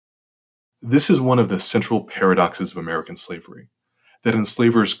This is one of the central paradoxes of American slavery, that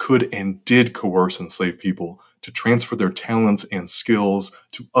enslavers could and did coerce enslaved people to transfer their talents and skills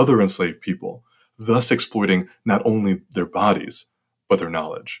to other enslaved people, thus exploiting not only their bodies, but their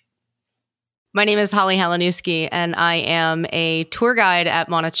knowledge. My name is Holly Haliniewski, and I am a tour guide at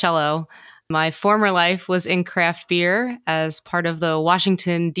Monticello. My former life was in craft beer as part of the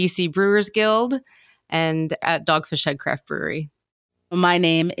Washington, D.C. Brewers Guild and at Dogfish Head Craft Brewery. My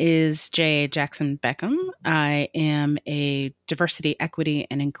name is Jackson-Beckham. I am a diversity, equity,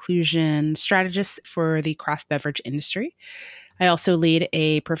 and inclusion strategist for the craft beverage industry. I also lead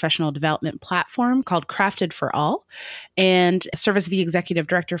a professional development platform called Crafted for All and serve as the executive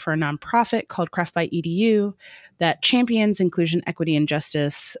director for a nonprofit called Craft by EDU that champions inclusion, equity, and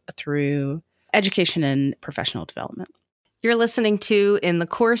justice through education and professional development. You're listening to In the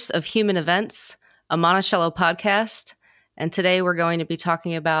Course of Human Events, a Monticello podcast. And today we're going to be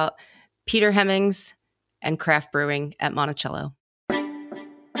talking about Peter Hemings and craft brewing at Monticello.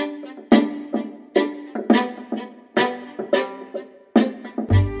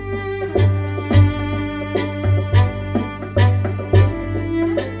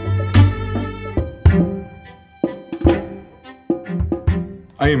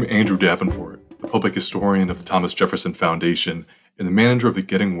 I am Andrew Davenport, the public historian of the Thomas Jefferson Foundation and the manager of the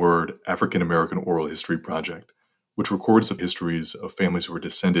Getting Word African American Oral History Project, which records the histories of families who were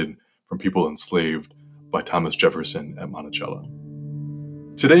descended from people enslaved by Thomas Jefferson at Monticello.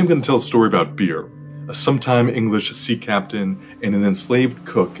 Today I'm going to tell a story about beer, a sometime English sea captain and an enslaved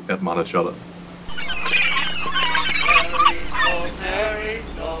cook at Monticello.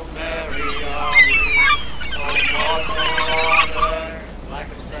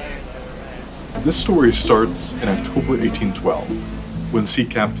 This story starts in October 1812, when sea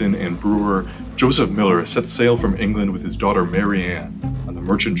captain and brewer Joseph Miller set sail from England with his daughter Mary Ann on the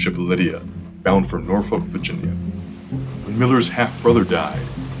merchant ship Lydia, bound for Norfolk, Virginia. When Miller's half-brother died,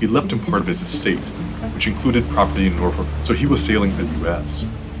 he left him part of his estate, which included property in Norfolk, so he was sailing to the U.S.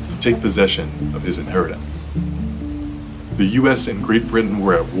 to take possession of his inheritance. The U.S. and Great Britain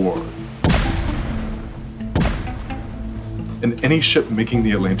were at war, and any ship making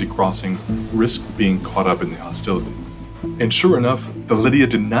the Atlantic crossing risked being caught up in the hostilities. And sure enough, the Lydia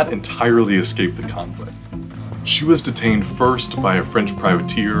did not entirely escape the conflict. She was detained first by a French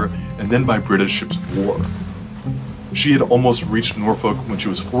privateer and then by British ships of war. She had almost reached Norfolk when she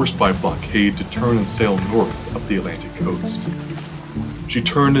was forced by blockade to turn and sail north up the Atlantic coast. She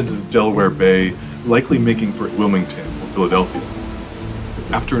turned into the Delaware Bay, likely making for Wilmington or Philadelphia.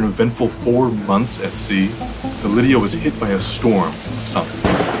 After an eventful 4 months at sea, the Lydia was hit by a storm and sunk.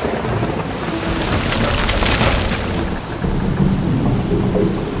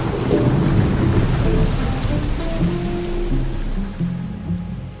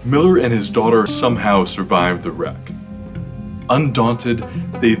 Miller and his daughter somehow survived the wreck. Undaunted,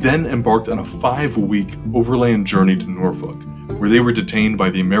 they then embarked on a 5-week overland journey to Norfolk, where they were detained by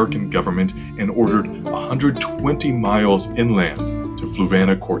the American government and ordered 120 miles inland to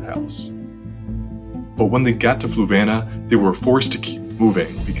Fluvanna Courthouse. But when they got to Fluvanna, they were forced to keep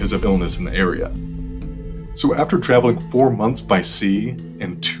moving because of illness in the area. So after traveling 4 months by sea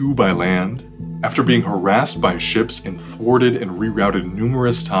and 2 by land, after being harassed by ships and thwarted and rerouted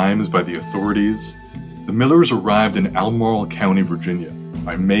numerous times by the authorities, the Millers arrived in Albemarle County, Virginia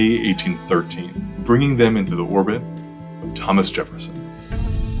by May 1813, bringing them into the orbit of Thomas Jefferson.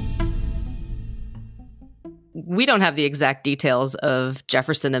 We don't have the exact details of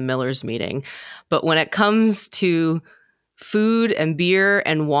Jefferson and Miller's meeting, but when it comes to food and beer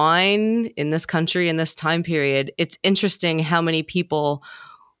and wine in this country in this time period, it's interesting how many people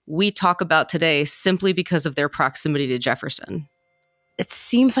we talk about today simply because of their proximity to Jefferson. It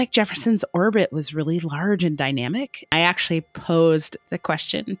seems like Jefferson's orbit was really large and dynamic. I actually posed the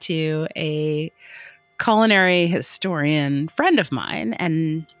question to a culinary historian friend of mine,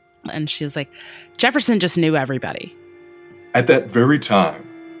 and she was like, Jefferson just knew everybody. At that very time,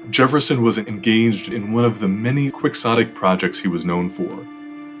 Jefferson was engaged in one of the many quixotic projects he was known for,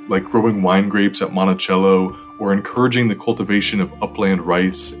 like growing wine grapes at Monticello or encouraging the cultivation of upland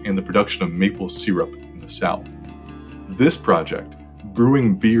rice and the production of maple syrup in the South. This project,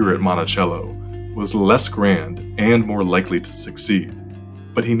 brewing beer at Monticello, was less grand and more likely to succeed,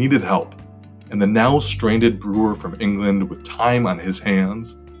 but he needed help, and the now stranded brewer from England with time on his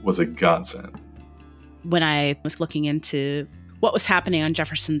hands was a godsend. When I was looking into what was happening on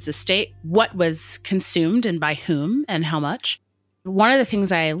Jefferson's estate, what was consumed and by whom and how much, one of the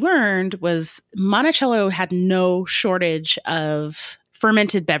things I learned was Monticello had no shortage of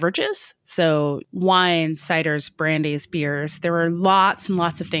fermented beverages. So wine, ciders, brandies, beers. There were lots and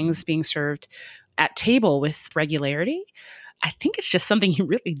lots of things being served at table with regularity. I think it's just something he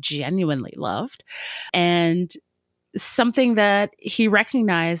really genuinely loved, and something that he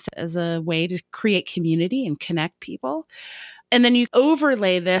recognized as a way to create community and connect people. And then you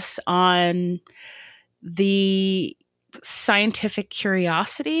overlay this on the scientific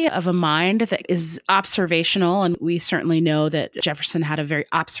curiosity of a mind that is observational. And we certainly know that Jefferson had a very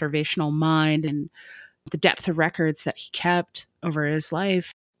observational mind, and the depth of records that he kept over his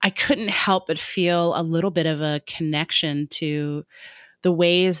life. I couldn't help but feel a little bit of a connection to the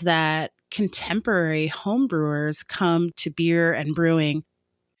ways that contemporary homebrewers come to beer and brewing.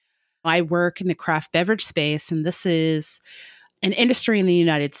 I work in the craft beverage space, and this is an industry in the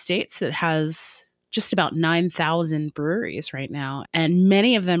United States that has just about 9,000 breweries right now. And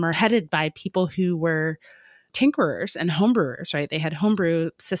many of them are headed by people who were tinkerers and homebrewers, right? They had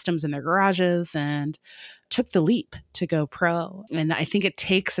homebrew systems in their garages and took the leap to go pro. And I think it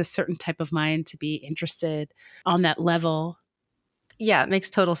takes a certain type of mind to be interested on that level. Yeah, it makes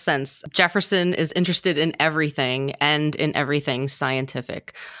total sense. Jefferson is interested in everything and in everything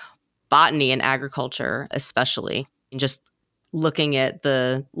scientific, botany and agriculture especially. And just looking at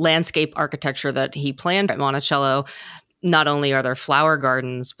the landscape architecture that he planned at Monticello, not only are there flower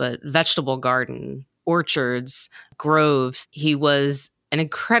gardens, but vegetable garden, orchards, groves. He was an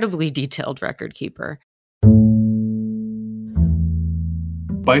incredibly detailed record keeper.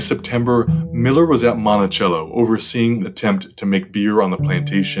 By September, Miller was at Monticello overseeing the attempt to make beer on the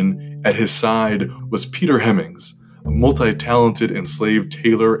plantation. At his side was Peter Hemings, a multi-talented enslaved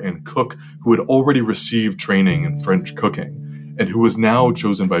tailor and cook who had already received training in French cooking, and who was now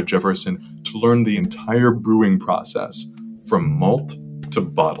chosen by Jefferson to learn the entire brewing process, from malt to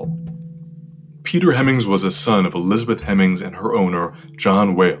bottle. Peter Hemings was a son of Elizabeth Hemings and her owner,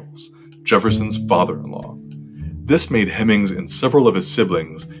 John Wales, Jefferson's father-in-law. This made Hemings and several of his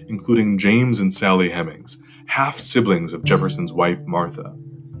siblings, including James and Sally Hemings, half-siblings of Jefferson's wife, Martha.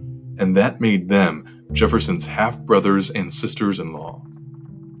 And that made them Jefferson's half-brothers and sisters-in-law.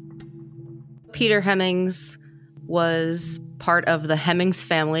 Peter Hemings was part of the Hemings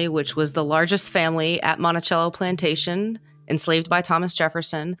family, which was the largest family at Monticello Plantation, enslaved by Thomas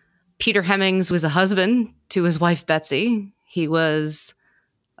Jefferson. Peter Hemings was a husband to his wife, Betsy. He was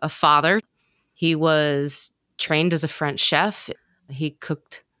a father. He was trained as a French chef. He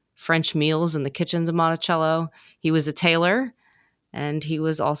cooked French meals in the kitchens of Monticello. He was a tailor, and he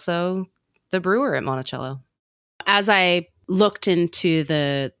was also the brewer at Monticello. As I looked into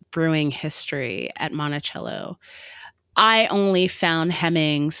the brewing history at Monticello, I only found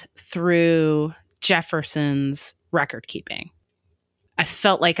Hemings through Jefferson's record keeping. I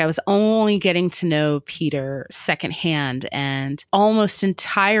felt like I was only getting to know Peter secondhand and almost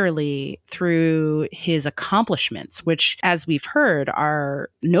entirely through his accomplishments, which, as we've heard,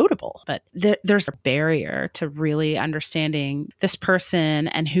 are notable. But there's a barrier to really understanding this person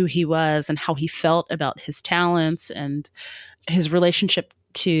and who he was and how he felt about his talents and his relationship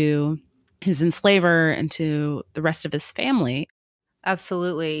to his enslaver and to the rest of his family.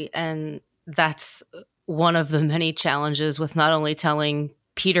 Absolutely. And that's one of the many challenges with not only telling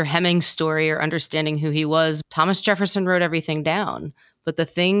Peter Hemings' story or understanding who he was. Thomas Jefferson wrote everything down, but the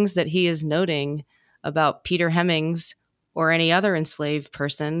things that he is noting about Peter Hemings or any other enslaved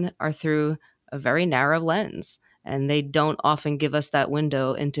person are through a very narrow lens, and they don't often give us that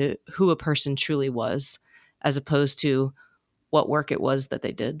window into who a person truly was, as opposed to what work it was that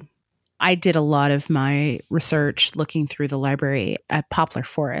they did. I did a lot of my research looking through the library at Poplar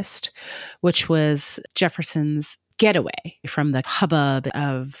Forest, which was Jefferson's getaway from the hubbub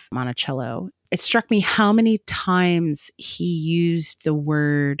of Monticello. It struck me how many times he used the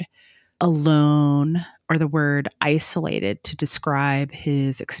word alone or the word isolated to describe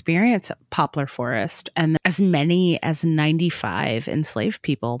his experience at Poplar Forest. And as many as 95 enslaved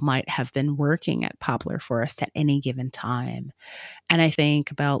people might have been working at Poplar Forest at any given time. And I think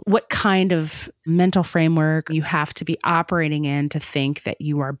about what kind of mental framework you have to be operating in to think that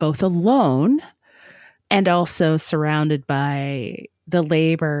you are both alone and also surrounded by the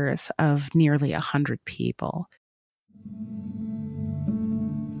labors of nearly 100 people.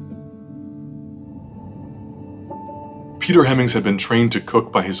 Peter Hemings had been trained to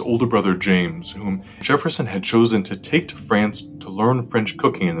cook by his older brother James, whom Jefferson had chosen to take to France to learn French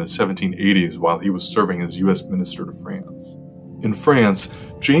cooking in the 1780s while he was serving as U.S. Minister to France. In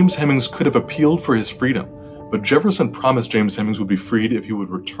France, James Hemings could have appealed for his freedom, but Jefferson promised James Hemings would be freed if he would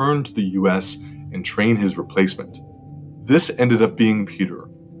return to the U.S. and train his replacement. This ended up being Peter.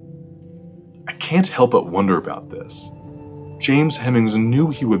 I can't help but wonder about this. James Hemings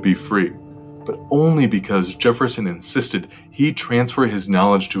knew he would be free, but only because Jefferson insisted he transfer his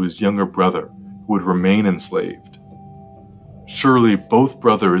knowledge to his younger brother, who would remain enslaved. Surely both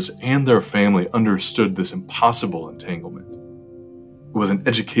brothers and their family understood this impossible entanglement. It was an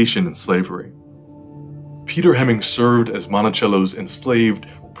education in slavery. Peter Hemings served as Monticello's enslaved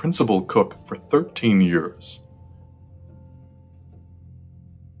principal cook for 13 years.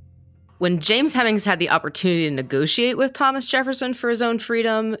 When James Hemings had the opportunity to negotiate with Thomas Jefferson for his own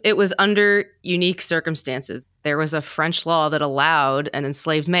freedom, it was under unique circumstances. There was a French law that allowed an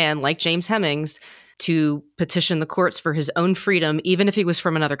enslaved man like James Hemings to petition the courts for his own freedom, even if he was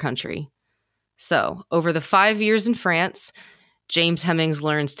from another country. So, over the 5 years in France, James Hemings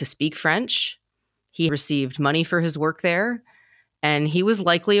learns to speak French. He received money for his work there, and he was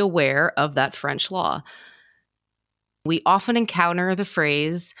likely aware of that French law. We often encounter the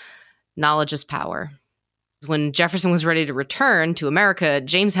phrase, knowledge is power. When Jefferson was ready to return to America,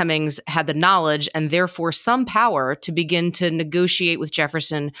 James Hemings had the knowledge and therefore some power to begin to negotiate with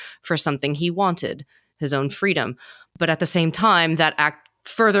Jefferson for something he wanted, his own freedom. But at the same time, that act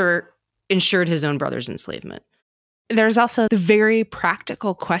further ensured his own brother's enslavement. There's also the very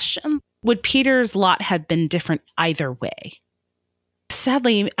practical question, would Peter's lot have been different either way?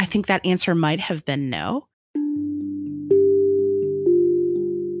 Sadly, I think that answer might have been no.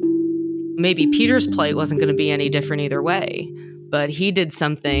 Maybe Peter's plight wasn't going to be any different either way, but he did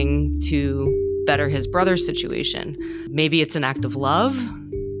something to better his brother's situation. Maybe it's an act of love.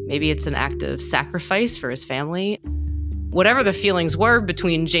 Maybe it's an act of sacrifice for his family. Whatever the feelings were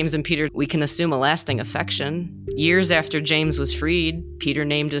between James and Peter, we can assume a lasting affection. Years after James was freed, Peter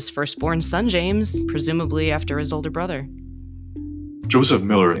named his firstborn son James, presumably after his older brother. Joseph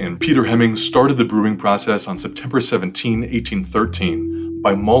Miller and Peter Hemings started the brewing process on September 17, 1813,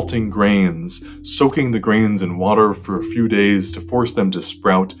 by malting grains, soaking the grains in water for a few days to force them to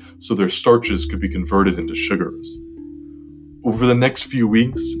sprout so their starches could be converted into sugars. Over the next few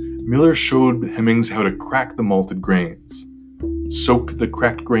weeks, Miller showed Hemings how to crack the malted grains. Soak the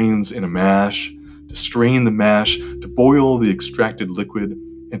cracked grains in a mash, to strain the mash, to boil the extracted liquid,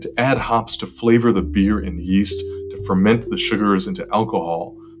 and to add hops to flavor the beer and yeast, to ferment the sugars into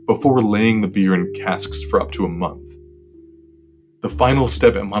alcohol before laying the beer in casks for up to a month. The final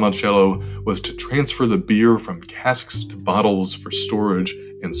step at Monticello was to transfer the beer from casks to bottles for storage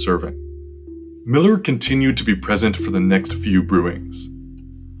and serving. Miller continued to be present for the next few brewings.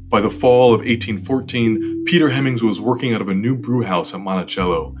 By the fall of 1814, Peter Hemings was working out of a new brewhouse at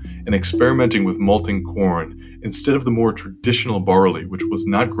Monticello and experimenting with malting corn instead of the more traditional barley, which was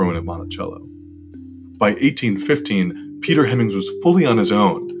not grown at Monticello. By 1815, Peter Hemings was fully on his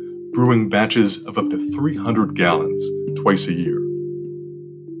own, brewing batches of up to 300 gallons twice a year.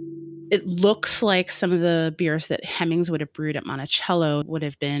 It looks like some of the beers that Hemings would have brewed at Monticello would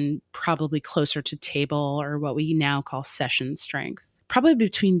have been probably closer to table or what we now call session strength. Probably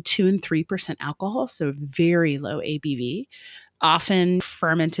between 2 and 3% alcohol, so very low ABV. Often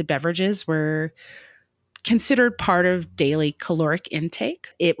fermented beverages were considered part of daily caloric intake.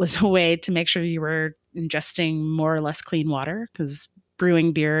 It was a way to make sure you were ingesting more or less clean water because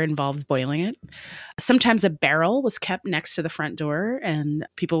brewing beer involves boiling it. Sometimes a barrel was kept next to the front door and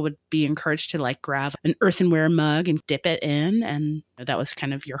people would be encouraged to grab an earthenware mug and dip it in. And that was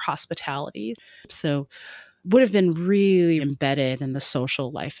kind of your hospitality. So would have been really embedded in the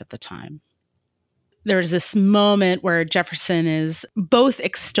social life at the time. There's this moment where Jefferson is both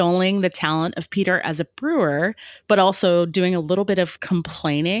extolling the talent of Peter as a brewer, but also doing a little bit of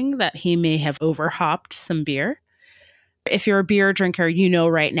complaining that he may have overhopped some beer. If you're a beer drinker, you know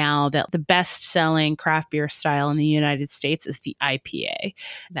right now that the best-selling craft beer style in the United States is the IPA.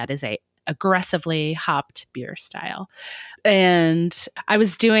 That is a aggressively hopped beer style. And I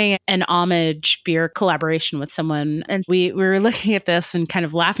was doing an homage beer collaboration with someone, and we were looking at this and kind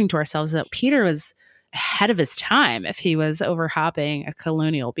of laughing to ourselves that Peter was ahead of his time if he was overhopping a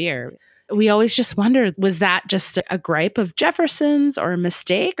colonial beer. We always just wondered, was that just a gripe of Jefferson's or a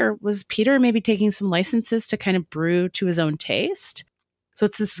mistake? Or was Peter maybe taking some licenses to kind of brew to his own taste? So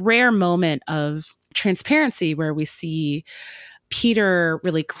it's this rare moment of transparency where we see Peter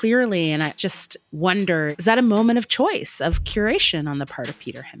really clearly. And I just wonder, is that a moment of choice, of curation on the part of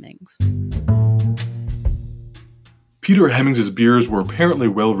Peter Hemings? Peter Hemings' beers were apparently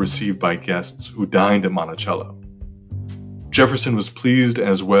well received by guests who dined at Monticello. Jefferson was pleased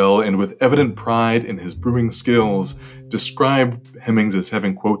as well, and with evident pride in his brewing skills, described Hemings as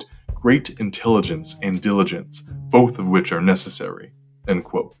having, quote, great intelligence and diligence, both of which are necessary, end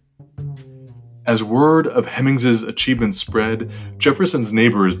quote. As word of Hemings' achievements spread, Jefferson's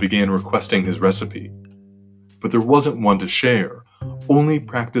neighbors began requesting his recipe. but there wasn't one to share, only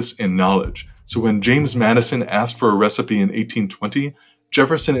practice and knowledge. So when James Madison asked for a recipe in 1820,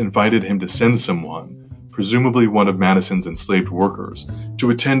 Jefferson invited him to send someone, presumably one of Madison's enslaved workers, to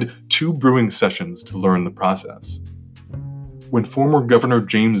attend 2 brewing sessions to learn the process. When former Governor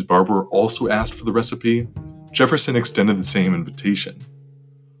James Barber also asked for the recipe, Jefferson extended the same invitation.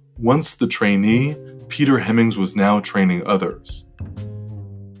 Once the trainee, Peter Hemings was now training others.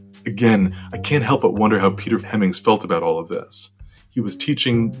 Again, I can't help but wonder how Peter Hemings felt about all of this. He was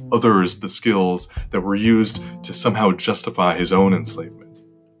teaching others the skills that were used to somehow justify his own enslavement.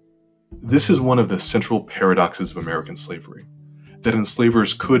 This is one of the central paradoxes of American slavery, that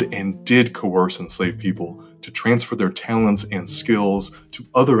enslavers could and did coerce enslaved people to transfer their talents and skills to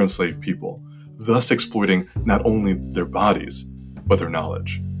other enslaved people, thus exploiting not only their bodies, but their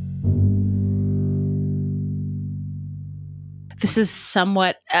knowledge. This is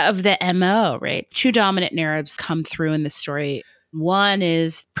somewhat of the MO, right? 2 dominant narratives come through in this story. One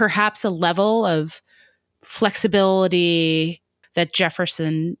is perhaps a level of flexibility that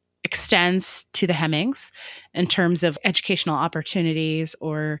Jefferson extends to the Hemings in terms of educational opportunities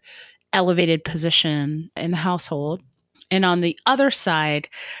or elevated position in the household. And on the other side,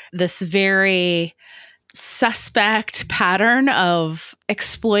 this very suspect pattern of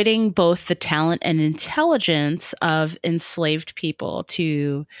exploiting both the talent and intelligence of enslaved people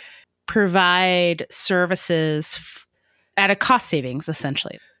to provide services at a cost savings,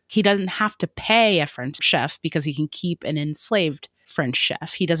 essentially. He doesn't have to pay a French chef because he can keep an enslaved French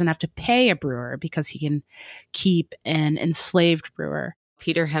chef. He doesn't have to pay a brewer because he can keep an enslaved brewer.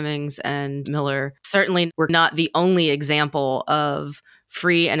 Peter Hemings and Miller certainly were not the only example of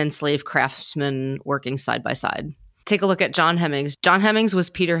free and enslaved craftsmen working side by side. Take a look at John Hemings. John Hemings was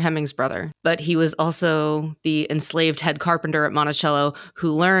Peter Hemings' brother, but he was also the enslaved head carpenter at Monticello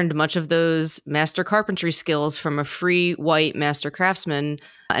who learned much of those master carpentry skills from a free white master craftsman,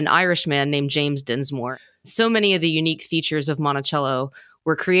 an Irishman named James Dinsmore. So many of the unique features of Monticello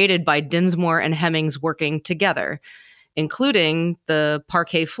were created by Dinsmore and Hemings working together, including the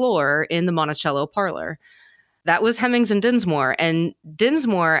parquet floor in the Monticello parlor. That was Hemings and Dinsmore. And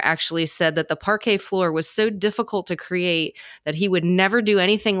Dinsmore actually said that the parquet floor was so difficult to create that he would never do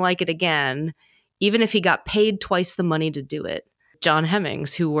anything like it again, even if he got paid twice the money to do it. John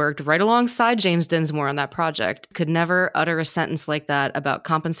Hemings, who worked right alongside James Dinsmore on that project, could never utter a sentence like that about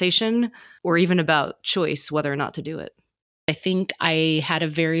compensation or even about choice, whether or not to do it. I think I had a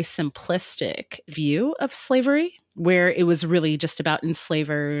very simplistic view of slavery, where it was really just about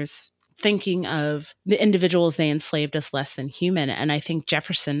enslavers thinking of the individuals they enslaved as less than human. And I think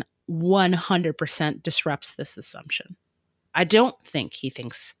Jefferson 100% disrupts this assumption. I don't think he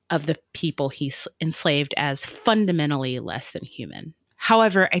thinks of the people he enslaved as fundamentally less than human.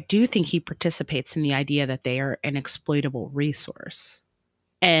 However, I do think he participates in the idea that they are an exploitable resource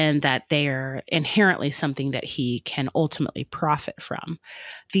and that they are inherently something that he can ultimately profit from.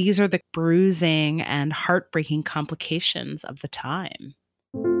 These are the bruising and heartbreaking complications of the time.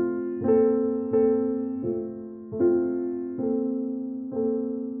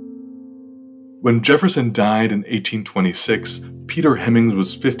 When Jefferson died in 1826, Peter Hemings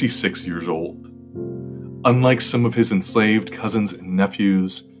was 56 years old. Unlike some of his enslaved cousins and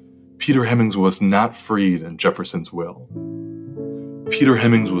nephews, Peter Hemings was not freed in Jefferson's will. Peter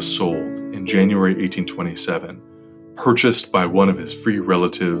Hemings was sold in January 1827, purchased by one of his free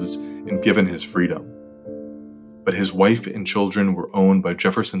relatives and given his freedom. But his wife and children were owned by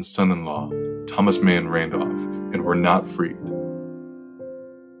Jefferson's son-in-law, Thomas Mann Randolph, and were not freed.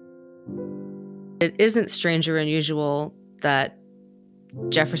 It isn't strange or unusual that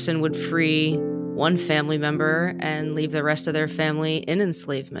Jefferson would free one family member and leave the rest of their family in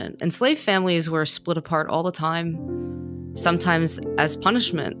enslavement. Enslaved families were split apart all the time, sometimes as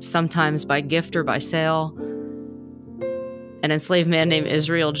punishment, sometimes by gift or by sale. An enslaved man named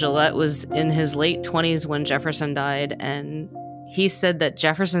Israel Gillette was in his late 20s when Jefferson died, and he said that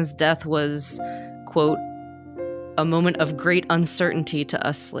Jefferson's death was, quote, a moment of great uncertainty to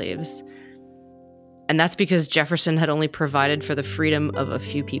us slaves. And that's because Jefferson had only provided for the freedom of a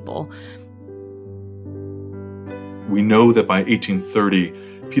few people. We know that by 1830,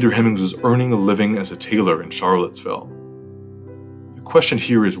 Peter Hemings was earning a living as a tailor in Charlottesville. The question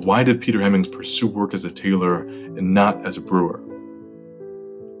here is, why did Peter Hemings pursue work as a tailor and not as a brewer?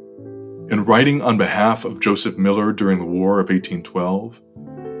 In writing on behalf of Joseph Miller during the War of 1812,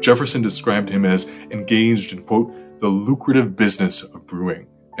 Jefferson described him as engaged in, quote, the lucrative business of brewing,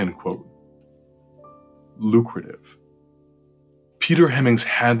 end quote. Lucrative. Peter Hemings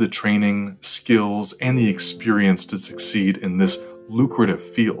had the training, skills, and the experience to succeed in this lucrative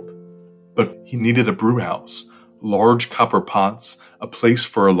field. But he needed a brew house, large copper pots, a place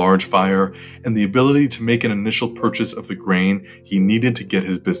for a large fire, and the ability to make an initial purchase of the grain he needed to get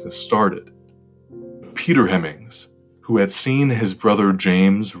his business started. Peter Hemings, who had seen his brother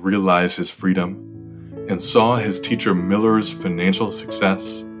James realize his freedom and saw his teacher Miller's financial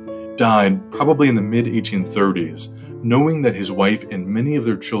success, died probably in the mid-1830s, knowing that his wife and many of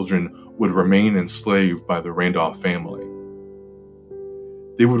their children would remain enslaved by the Randolph family.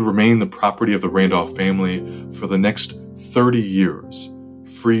 They would remain the property of the Randolph family for the next 30 years,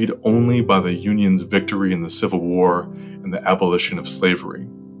 freed only by the Union's victory in the Civil War and the abolition of slavery.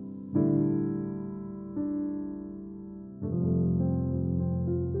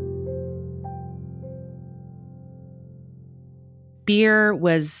 Beer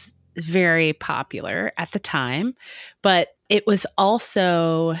was very popular at the time, but it was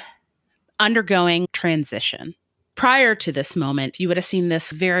also undergoing transition. Prior to this moment, you would have seen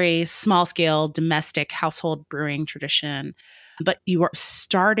this very small-scale domestic household brewing tradition, but you were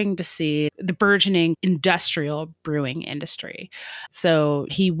starting to see the burgeoning industrial brewing industry. So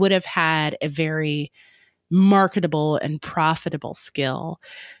he would have had a very marketable and profitable skill.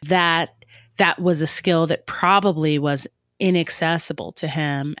 That was a skill that probably was inaccessible to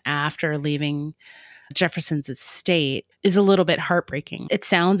him after leaving Jefferson's estate is a little bit heartbreaking. It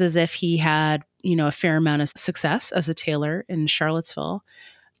sounds as if he had, a fair amount of success as a tailor in Charlottesville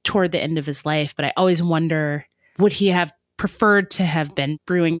toward the end of his life, but I always wonder, would he have preferred to have been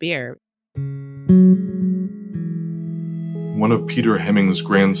brewing beer? One of Peter Hemings'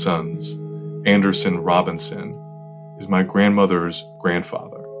 grandsons, Anderson Robinson, is my grandmother's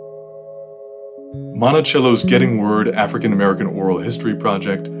grandfather. Monticello's Getting Word African American Oral History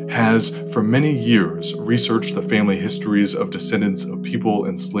Project has, for many years, researched the family histories of descendants of people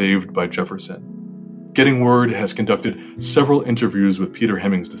enslaved by Jefferson. Getting Word has conducted several interviews with Peter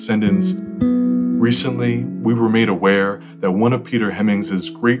Hemings' descendants. Recently, we were made aware that one of Peter Hemings'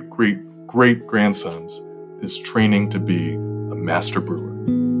 great-great-great-grandsons is training to be a master brewer.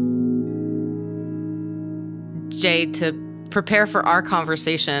 Jay, to prepare for our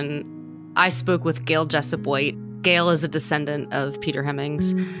conversation, I spoke with Gail Jessup White. Gail is a descendant of Peter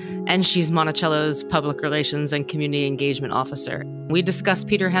Hemings, and she's Monticello's public relations and community engagement officer. We discussed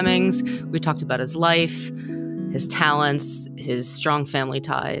Peter Hemings. We talked about his life, his talents, his strong family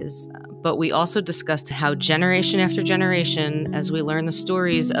ties. But we also discussed how generation after generation, as we learn the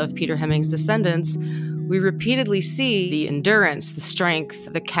stories of Peter Hemings' descendants, we repeatedly see the endurance, the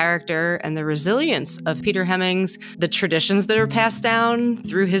strength, the character, and the resilience of Peter Hemings. The traditions that are passed down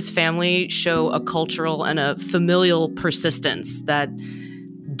through his family show a cultural and a familial persistence that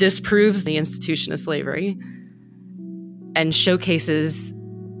disproves the institution of slavery and showcases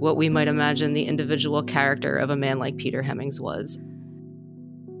what we might imagine the individual character of a man like Peter Hemings was.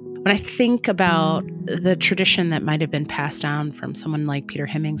 When I think about the tradition that might have been passed down from someone like Peter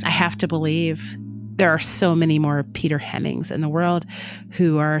Hemings, I have to believe there are so many more Peter Hemings in the world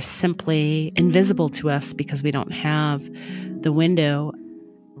who are simply invisible to us because we don't have the window.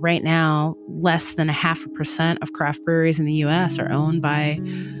 Right now, less than 0.5% of craft breweries in the U.S. are owned by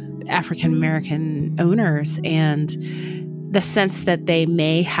African American owners, and the sense that they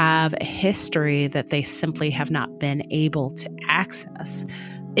may have a history that they simply have not been able to access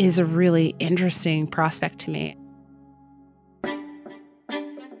is a really interesting prospect to me.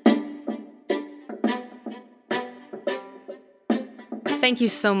 Thank you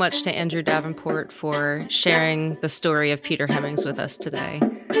so much to Andrew Davenport for sharing the story of Peter Hemings with us today.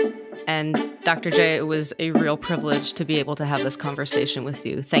 And Dr. J, it was a real privilege to be able to have this conversation with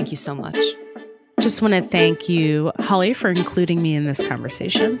you. Thank you so much. Just want to thank you, Holly, for including me in this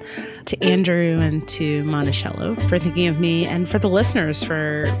conversation, to Andrew and to Monticello for thinking of me, and for the listeners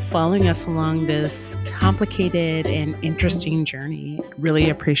for following us along this complicated and interesting journey. Really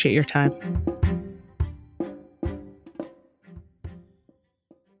appreciate your time.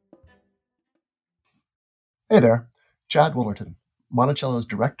 Hey there, Chad Woolerton, Monticello's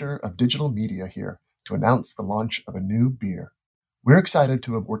Director of Digital Media here to announce the launch of a new beer. We're excited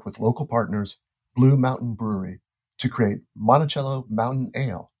to have worked with local partners Blue Mountain Brewery to create Monticello Mountain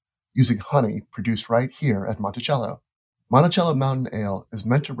Ale using honey produced right here at Monticello. Monticello Mountain Ale is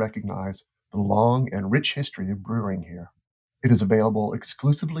meant to recognize the long and rich history of brewing here. It is available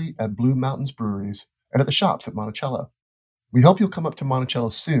exclusively at Blue Mountains breweries and at the shops at Monticello. We hope you'll come up to Monticello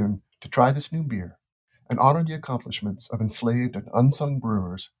soon to try this new beer and honor the accomplishments of enslaved and unsung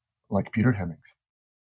brewers like Peter Hemings.